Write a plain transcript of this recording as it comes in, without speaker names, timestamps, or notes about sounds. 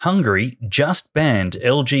Hungary just banned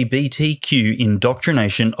LGBTQ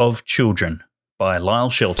indoctrination of children by LYLE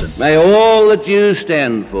Shelton. May all that you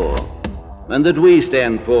stand for and that we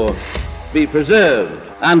stand for be preserved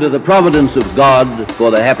under the providence of God for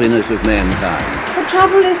the happiness of mankind. The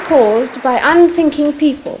trouble is caused by unthinking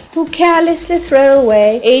people who carelessly throw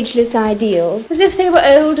away ageless ideals as if they were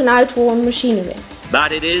old and outworn machinery.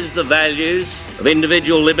 But it is the values of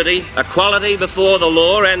individual liberty, equality before the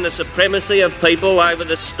law and the supremacy of people over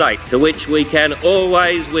the state to which we can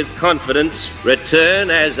always with confidence return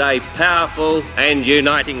as a powerful and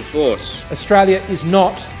uniting force. Australia is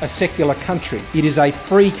not a secular country, it is a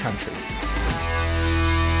free country.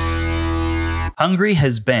 Hungary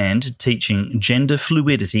has banned teaching gender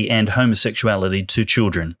fluidity and homosexuality to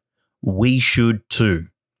children. We should too.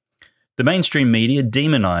 The mainstream media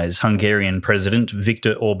demonise Hungarian President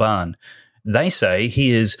Viktor Orbán. They say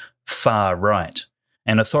he is far right,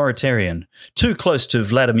 an authoritarian, too close to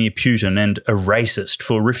Vladimir Putin and a racist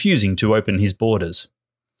for refusing to open his borders.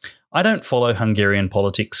 I don't follow Hungarian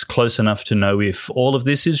politics close enough to know if all of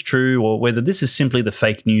this is true or whether this is simply the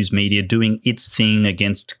fake news media doing its thing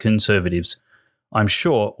against conservatives. I'm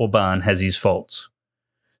sure Orbán has his faults.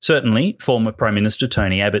 Certainly, former Prime Minister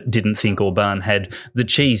Tony Abbott didn't think Orbán had the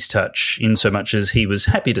cheese touch, in so much as he was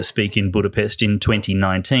happy to speak in Budapest in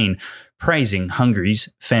 2019, praising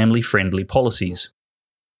Hungary's family-friendly policies.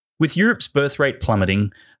 With Europe's birth rate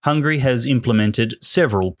plummeting, Hungary has implemented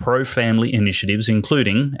several pro-family initiatives,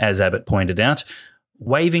 including, as Abbott pointed out,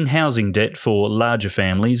 waiving housing debt for larger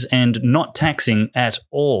families and not taxing at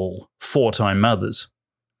all four-time mothers.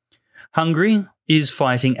 Hungary is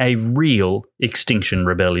fighting a real extinction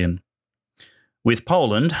rebellion. With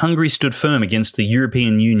Poland, Hungary stood firm against the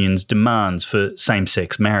European Union's demands for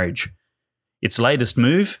same-sex marriage. Its latest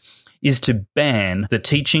move is to ban the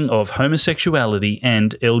teaching of homosexuality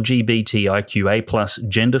and LGBTIQA+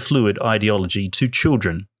 gender-fluid ideology to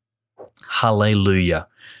children. Hallelujah.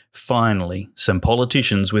 Finally, some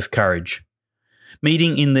politicians with courage.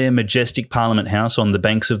 Meeting in their majestic Parliament House on the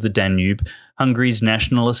banks of the Danube, Hungary's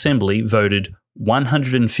National Assembly voted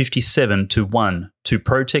 157-1 to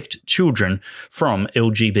protect children from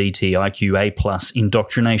LGBTIQA+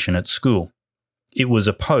 indoctrination at school. It was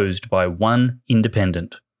opposed by one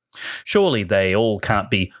independent. Surely they all can't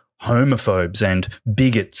be homophobes and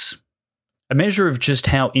bigots. A measure of just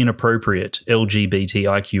how inappropriate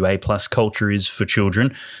LGBTIQA+ culture is for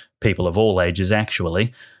children, people of all ages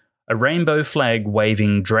actually, a rainbow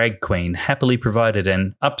flag-waving drag queen happily provided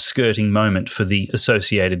an upskirting moment for the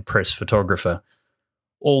Associated Press photographer.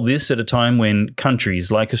 All this at a time when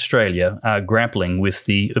countries like Australia are grappling with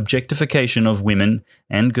the objectification of women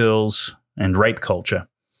and girls and rape culture.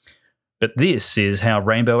 But this is how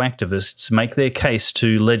rainbow activists make their case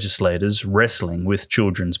to legislators wrestling with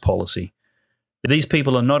children's policy. These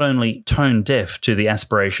people are not only tone-deaf to the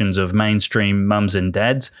aspirations of mainstream mums and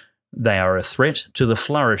dads, they are a threat to the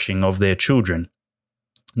flourishing of their children.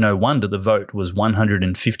 No wonder the vote was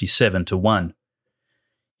 157-1.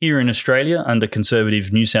 Here in Australia, under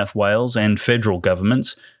Conservative New South Wales and federal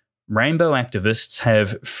governments, rainbow activists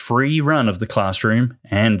have free run of the classroom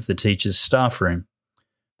and the teacher's staff room.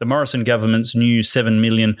 The Morrison government's new $7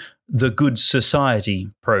 million The Good Society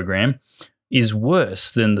program is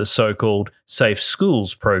worse than the so-called Safe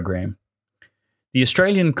Schools program. The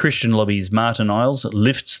Australian Christian lobby's Martin Iles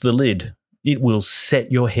lifts the lid. It will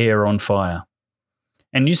set your hair on fire.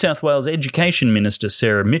 And New South Wales Education Minister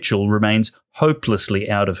Sarah Mitchell remains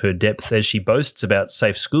hopelessly out of her depth as she boasts about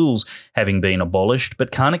safe schools having been abolished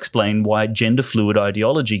but can't explain why gender-fluid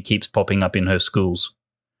ideology keeps popping up in her schools.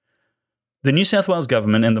 The New South Wales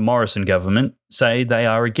government and the Morrison government say they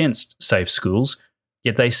are against safe schools,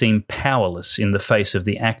 yet they seem powerless in the face of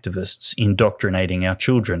the activists indoctrinating our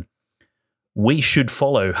children. We should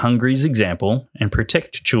follow Hungary's example and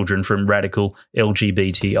protect children from radical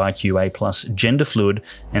LGBTIQA+ gender-fluid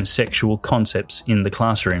and sexual concepts in the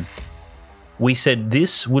classroom. We said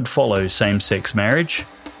this would follow same-sex marriage,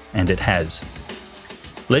 and it has.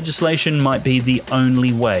 Legislation might be the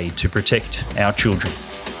only way to protect our children.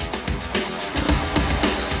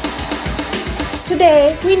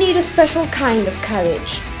 Today, we need a special kind of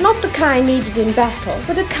courage. Not the kind needed in battle,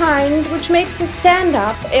 but a kind which makes us stand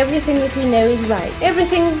up for everything that we know is right,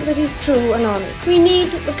 everything that is true and honest. We need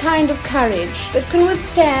the kind of courage that can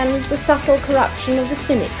withstand the subtle corruption of the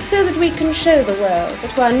cynic, so that we can show the world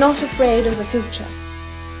that we are not afraid of the future.